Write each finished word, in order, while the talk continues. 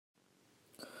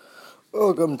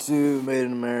Welcome to Made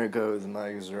in America with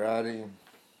Mike Zarate.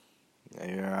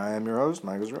 Here I am your host,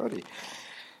 Mike Zarate.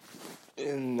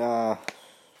 And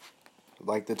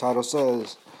like the title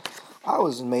says, I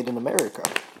was made in America.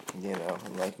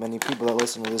 Like many people that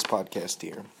listen to this podcast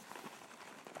here.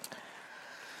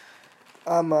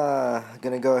 I'm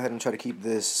gonna go ahead and try to keep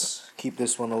this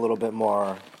one a little bit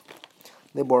more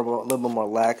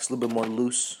lax, a little bit more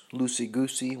loosey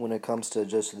goosey when it comes to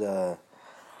just the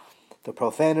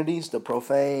profanities, the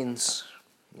profanes.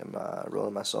 I'm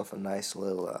rolling myself a nice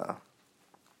little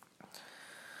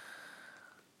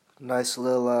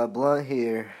blunt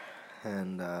here,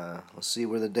 and we'll see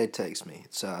where the day takes me.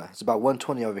 It's about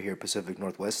 1:20 over here Pacific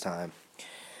Northwest time.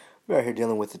 We're out here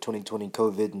dealing with the 2020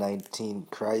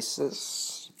 COVID-19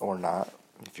 crisis, or not,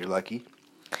 if you're lucky.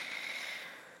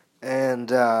 And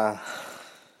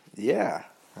yeah,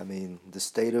 I mean the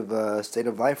state of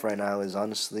life right now is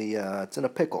honestly it's in a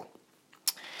pickle.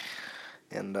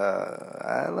 And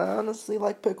I honestly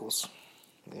like pickles,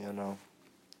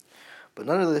 But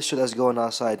none of this shit that's going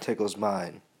outside tickles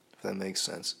mine, if that makes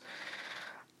sense.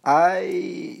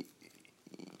 I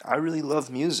really love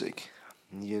music,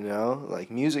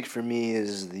 Like, music for me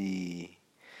is the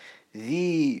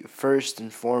first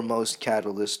and foremost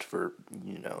catalyst for,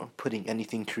 putting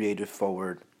anything creative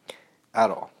forward at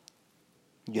all.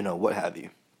 What have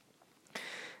you.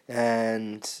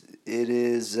 And it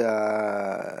is,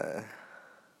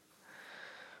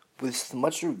 with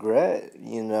much regret,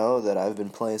 that I've been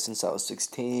playing since I was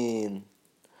 16.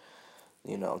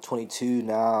 22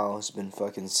 now. It's been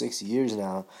fucking 6 years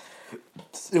now.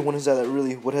 And what has that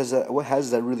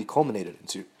really culminated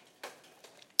into?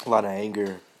 A lot of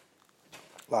anger,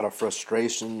 a lot of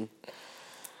frustration.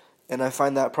 And I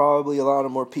find that probably a lot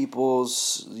of more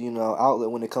people's,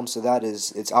 outlet when it comes to that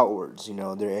is it's outwards.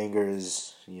 Their anger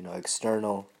is,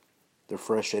 external. They're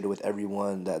frustrated with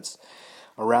everyone that's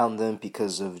around them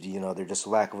because of, their just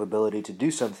lack of ability to do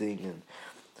something. And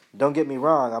don't get me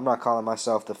wrong, I'm not calling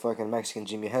myself the fucking Mexican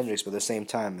Jimi Hendrix, but at the same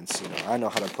time, it's, I know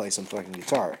how to play some fucking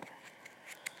guitar.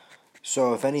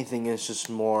 So if anything, it's just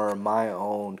more my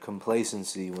own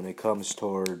complacency when it comes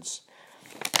towards,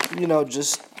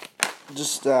 just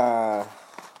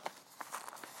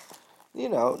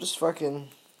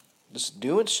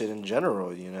doing shit in general,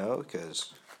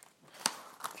 because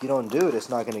if you don't do it, it's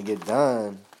not going to get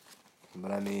done.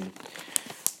 But I mean,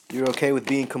 you're okay with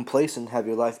being complacent, have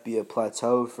your life be a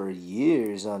plateau for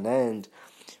years on end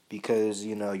because,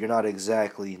 you're not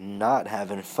exactly not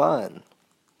having fun.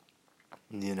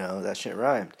 That shit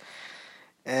rhymed.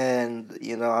 And,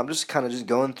 I'm just kind of just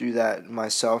going through that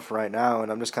myself right now,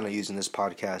 and I'm just kind of using this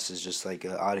podcast as just like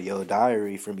an audio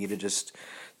diary for me to just,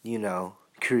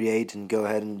 create and go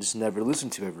ahead and just never listen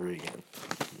to ever again,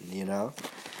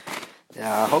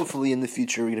 hopefully in the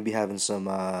future we're going to be having some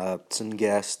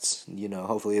guests,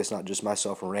 hopefully it's not just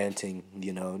myself ranting,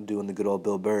 doing the good old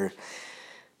Bill Burr.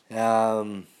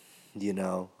 I've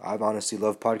honestly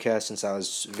loved podcasts since I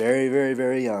was very, very,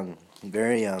 very young, and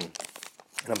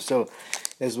I'm still,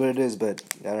 is what it is, but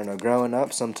I don't know, growing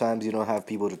up, sometimes you don't have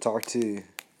people to talk to,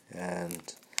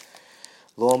 and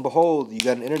lo and behold, you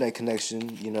got an internet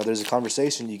connection, there's a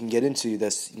conversation you can get into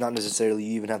that's not necessarily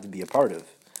you even have to be a part of.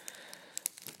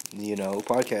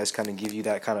 Podcasts kind of give you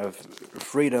that kind of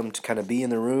freedom to kind of be in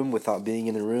the room without being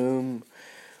in the room,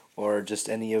 or just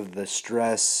any of the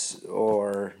stress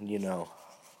or,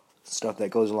 stuff that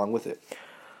goes along with it.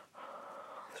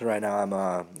 So right now I'm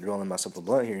rolling myself a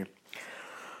blunt here.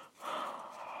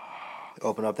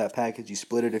 Open up that package, you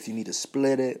split it if you need to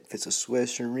split it. If it's a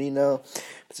Swiss or Reno,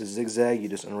 if it's a zigzag, you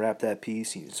just unwrap that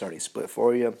piece, and it's already split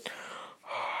for you.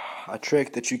 A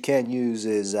trick that you can use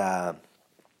is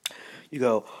you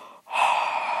go,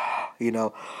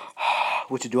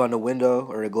 what you do on the window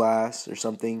or a glass or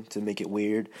something to make it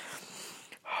weird.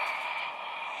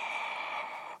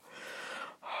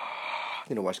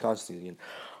 Watch Constantine.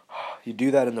 You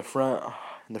do that in the front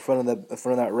of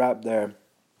that wrap there.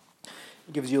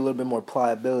 It gives you a little bit more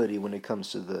pliability when it comes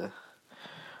to the,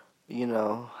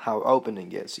 how open it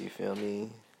gets. You feel me?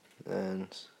 And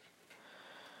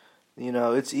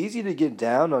it's easy to get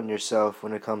down on yourself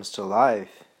when it comes to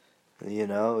life.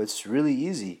 It's really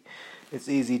easy. It's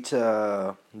easy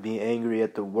to be angry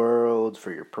at the world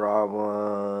for your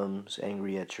problems,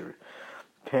 angry at your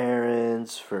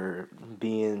parents for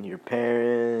being your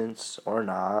parents or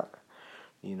not,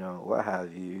 what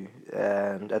have you.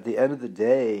 And at the end of the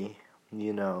day,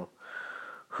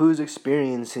 who's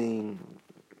experiencing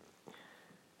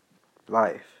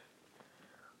life?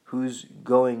 Who's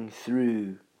going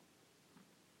through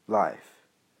life?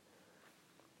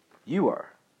 You are.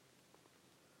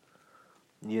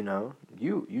 You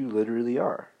literally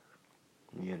are.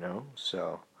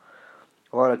 So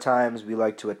a lot of times we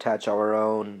like to attach our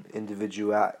own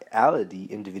individuality,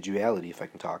 if I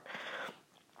can talk,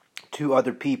 to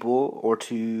other people or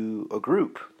to a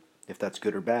group, if that's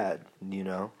good or bad.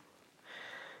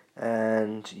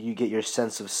 And you get your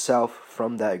sense of self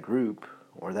from that group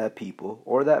or that people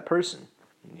or that person.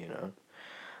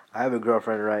 I have a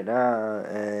girlfriend right now,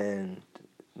 and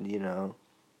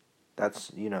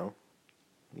that's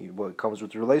what comes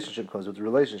with the relationship comes with the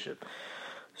relationship.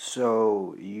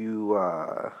 So you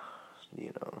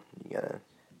gotta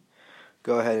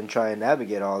go ahead and try and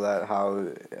navigate all that,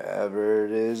 however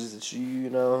it is that you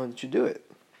do it.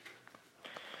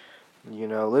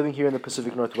 Living here in the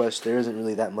Pacific Northwest, there isn't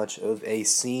really that much of a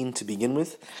scene to begin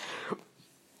with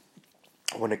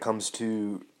when it comes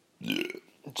to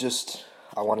just,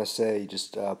 I want to say,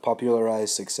 just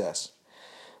popularized success.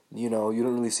 You don't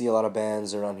really see a lot of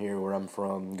bands around here where I'm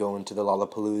from going to the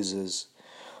Lollapaloozas,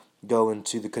 going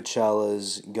to the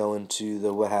Coachellas, going to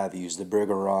the what have yous, the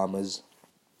Burgeramas,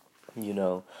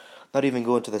 not even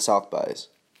going to the South Bys,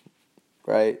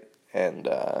 right? And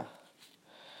I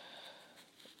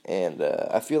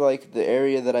feel like the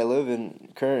area that I live in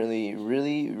currently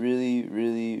really, really,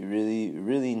 really, really,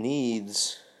 really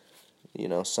needs,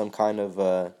 some kind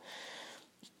of.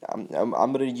 I'm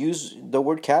gonna use the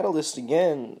word catalyst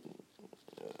again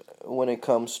when it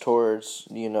comes towards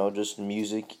just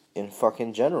music in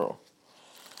fucking general.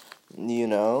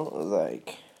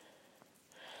 Like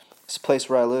this place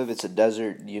where I live, it's a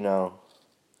desert.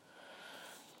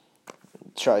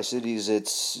 Tri-Cities, it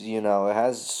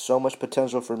has so much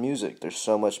potential for music. There's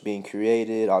so much being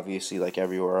created, obviously, like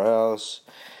everywhere else.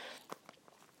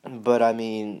 But I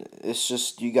mean, it's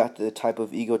just you got the type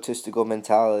of egotistical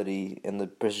mentality and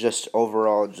there's just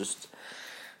overall just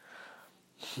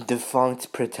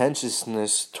defunct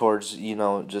pretentiousness towards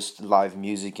just live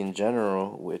music in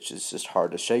general, which is just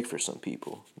hard to shake for some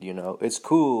people. It's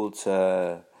cool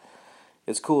to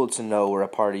know where a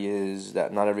party is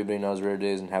that not everybody knows where it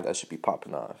is and have that shit be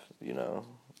popping off.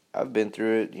 I've been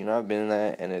through it. I've been in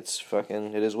that, and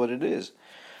it is what it is.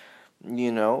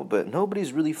 But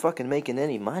nobody's really fucking making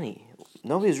any money.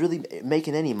 Nobody's really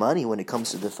making any money when it comes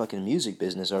to the fucking music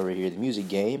business over here, the music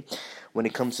game, when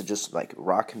it comes to just like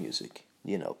rock music,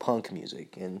 punk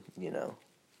music, and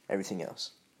everything else.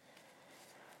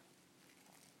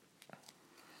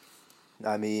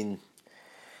 I mean,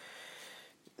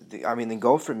 the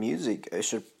goal for music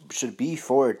should be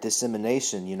for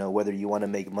dissemination. Whether you want to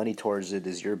make money towards it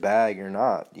is your bag or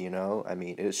not.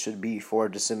 It should be for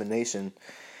dissemination.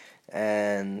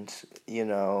 And,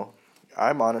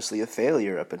 I'm honestly a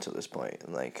failure up until this point.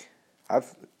 Like,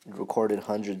 I've recorded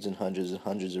hundreds and hundreds and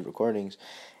hundreds of recordings,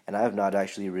 and I have not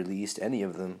actually released any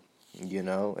of them,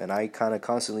 and I kind of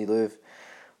constantly live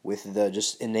with the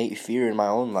just innate fear in my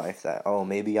own life that, oh,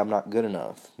 maybe I'm not good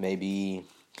enough. Maybe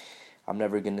I'm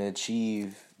never going to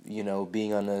achieve,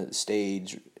 being on a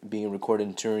stage, being a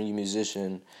recorded touring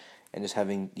musician, and just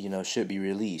having, shit be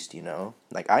released,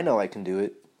 Like, I know I can do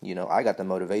it. I got the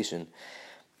motivation.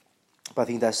 But I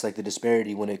think that's like the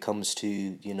disparity when it comes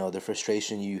to, the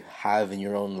frustration you have in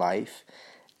your own life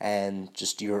and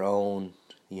just your own,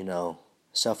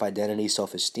 self-identity,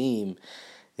 self-esteem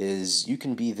is you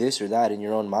can be this or that in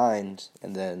your own mind,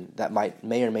 and then that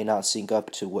may or may not sync up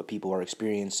to what people are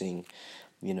experiencing,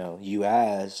 you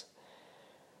as.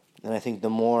 And I think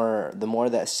the more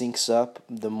that syncs up,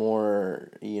 the more,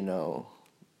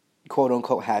 quote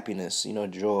unquote happiness,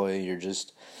 joy, or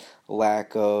just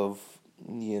lack of,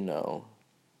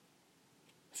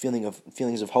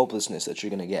 feelings of hopelessness that you're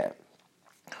gonna get.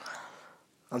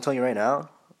 I'm telling you right now,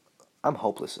 I'm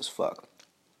hopeless as fuck.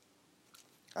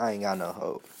 I ain't got no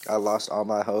hope. I lost all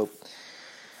my hope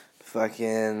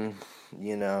fucking,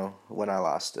 when I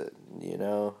lost it,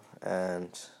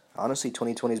 and honestly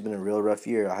 2020 has been a real rough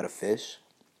year. I had a fish.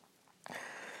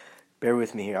 Bear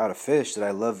with me here. I had a fish that I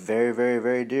love very, very,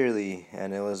 very dearly,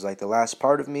 and it was like the last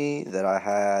part of me that I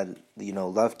had,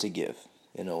 love to give,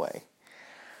 in a way.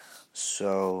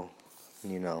 So,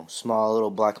 small little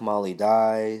black molly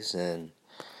dies, and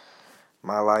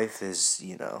my life is,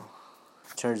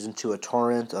 turns into a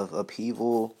torrent of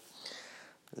upheaval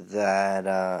that,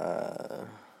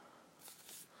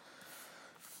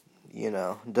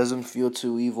 doesn't feel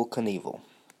too evil Knievel.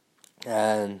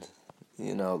 And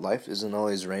life isn't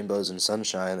always rainbows and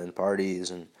sunshine and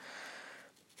parties and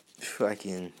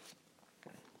fucking,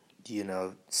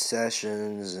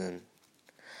 sessions and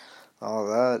all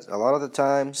that. A lot of the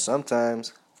time,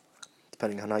 sometimes,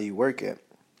 depending on how you work it.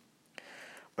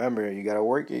 Remember, you gotta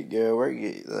work it,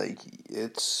 Like,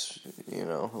 it's,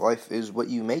 life is what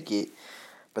you make it.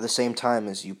 But at the same time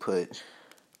as you put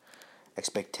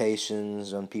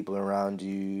expectations on people around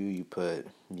you. You put,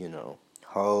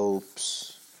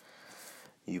 hopes.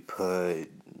 You put,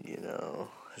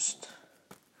 just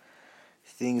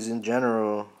things in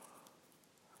general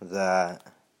that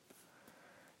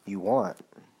you want.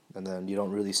 And then you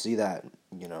don't really see that,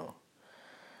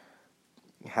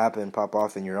 pop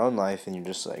off in your own life, and you're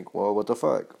just like, well, what the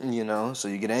fuck, So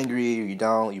you get angry, or you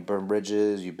don't, you burn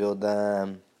bridges, you build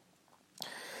them,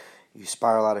 you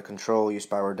spiral out of control, you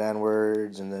spiral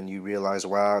downwards, and then you realize,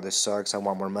 wow, this sucks, I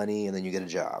want more money, and then you get a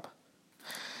job.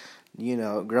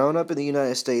 Growing up in the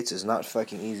United States is not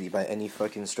fucking easy by any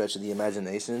fucking stretch of the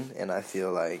imagination, and I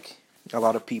feel like a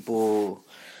lot of people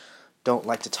don't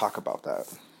like to talk about that.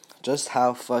 Just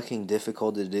how fucking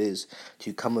difficult it is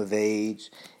to come of age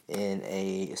in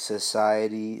a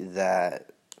society that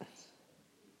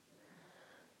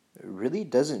really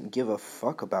doesn't give a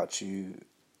fuck about you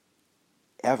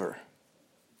ever.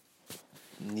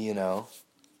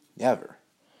 Ever.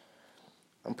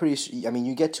 I'm pretty sure,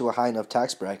 you get to a high enough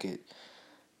tax bracket.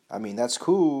 That's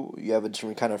cool. You have a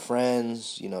different kind of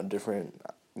friends, different,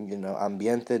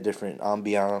 ambiente, different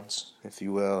ambiance, if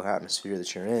you will, atmosphere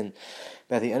that you're in.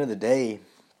 But at the end of the day,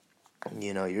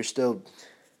 you're still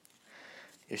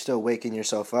waking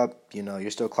yourself up,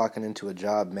 you're still clocking into a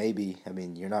job, maybe.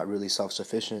 You're not really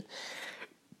self-sufficient.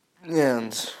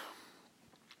 And,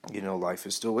 life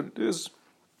is still what it is,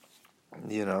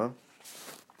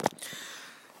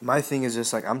 My thing is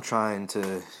just, I'm trying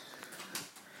to,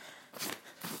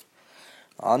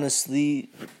 honestly,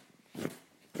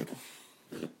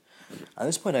 at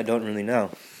this point, I don't really know.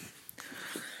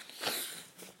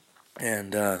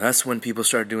 And that's when people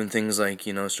start doing things like,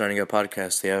 starting a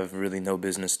podcast they have really no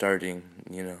business starting,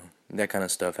 that kind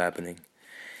of stuff happening.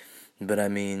 But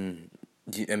you're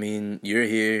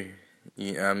here.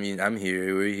 I'm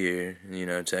here, we're here,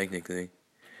 technically.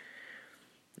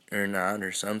 Or not,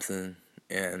 or something.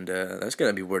 And that's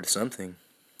gotta be worth something,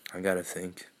 I gotta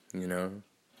think, You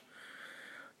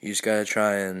just gotta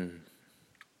try and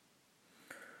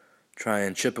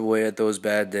chip away at those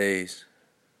bad days.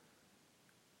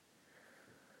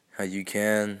 How you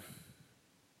can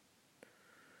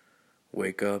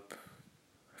wake up.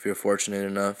 If you're fortunate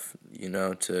enough,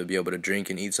 to be able to drink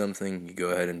and eat something, you go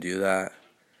ahead and do that.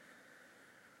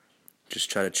 Just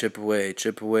try to chip away at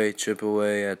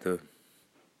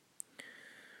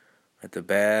the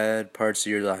bad parts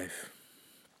of your life.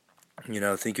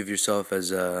 Think of yourself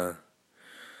as an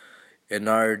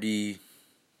already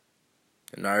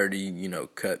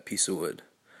cut piece of wood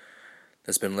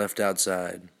that's been left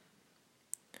outside.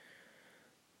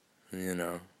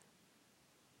 You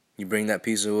bring that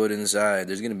piece of wood inside,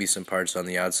 there's going to be some parts on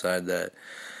the outside that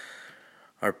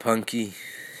are punky,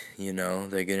 they're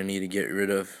going to need to get rid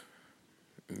of,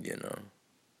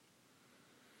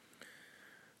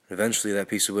 Eventually that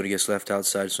piece of wood gets left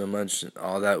outside so much,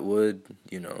 all that wood,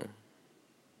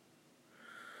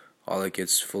 all it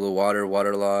gets full of water,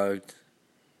 waterlogged,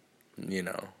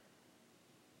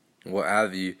 what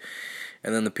have you.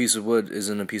 And then the piece of wood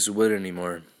isn't a piece of wood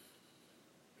anymore.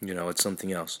 It's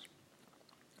something else.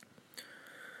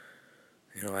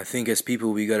 I think as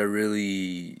people we gotta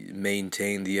really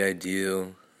maintain the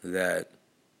ideal that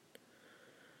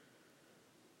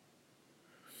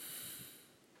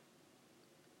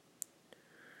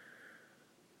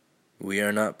we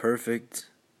are not perfect,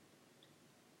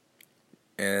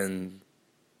 and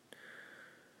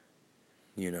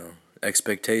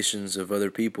expectations of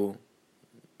other people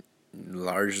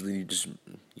largely just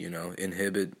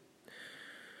inhibit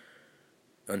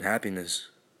unhappiness.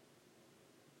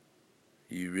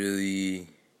 You really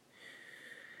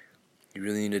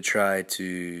need to try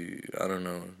to,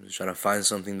 try to find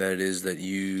something that it is that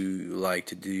you like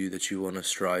to do, that you want to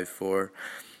strive for.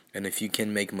 And if you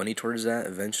can make money towards that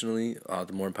eventually,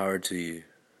 the more power to you.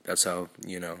 That's how,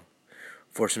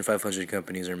 Fortune 500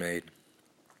 companies are made.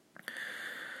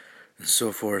 And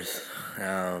so forth.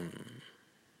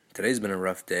 Today's been a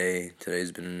rough day.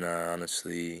 Today's been,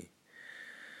 honestly,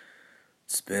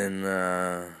 it's been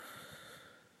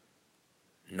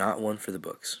not one for the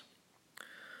books.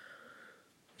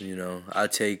 I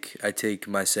take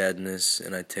my sadness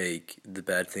and I take the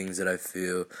bad things that I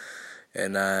feel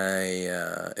and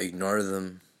I ignore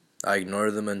them. I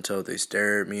ignore them until they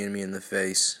stare at me in the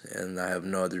face, and I have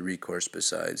no other recourse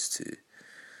besides to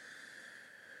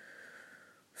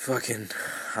fucking,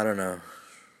 I don't know,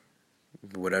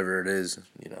 whatever it is,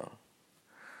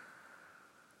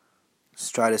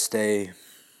 just try to stay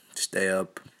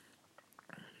up,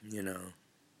 if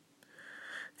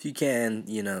you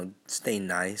can, stay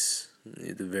nice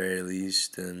at the very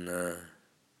least, and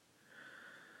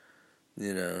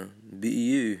be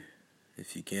you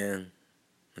if you can.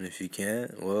 And if you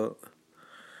can't, well,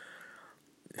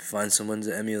 find someone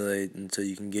to emulate until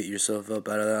you can get yourself up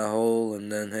out of that hole,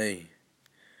 and then, hey,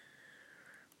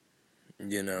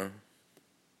 you know,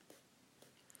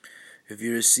 if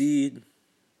you're a seed,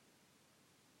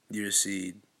 you're a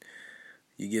seed.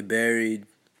 You get buried,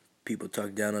 people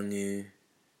talk down on you,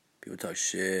 people talk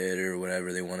shit or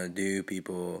whatever they want to do,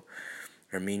 people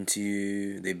are mean to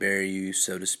you, they bury you,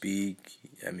 so to speak.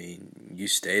 I mean, you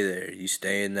stay there, you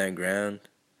stay in that ground,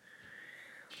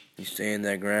 you stay in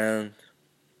that ground.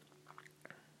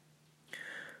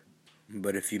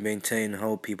 But if you maintain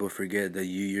hope, people forget that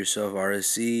you yourself are a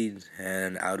seed,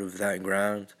 and out of that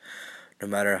ground, no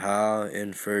matter how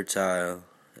infertile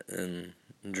and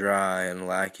dry and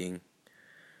lacking,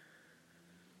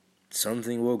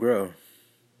 something will grow.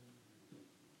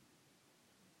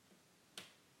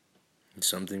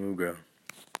 Something will grow.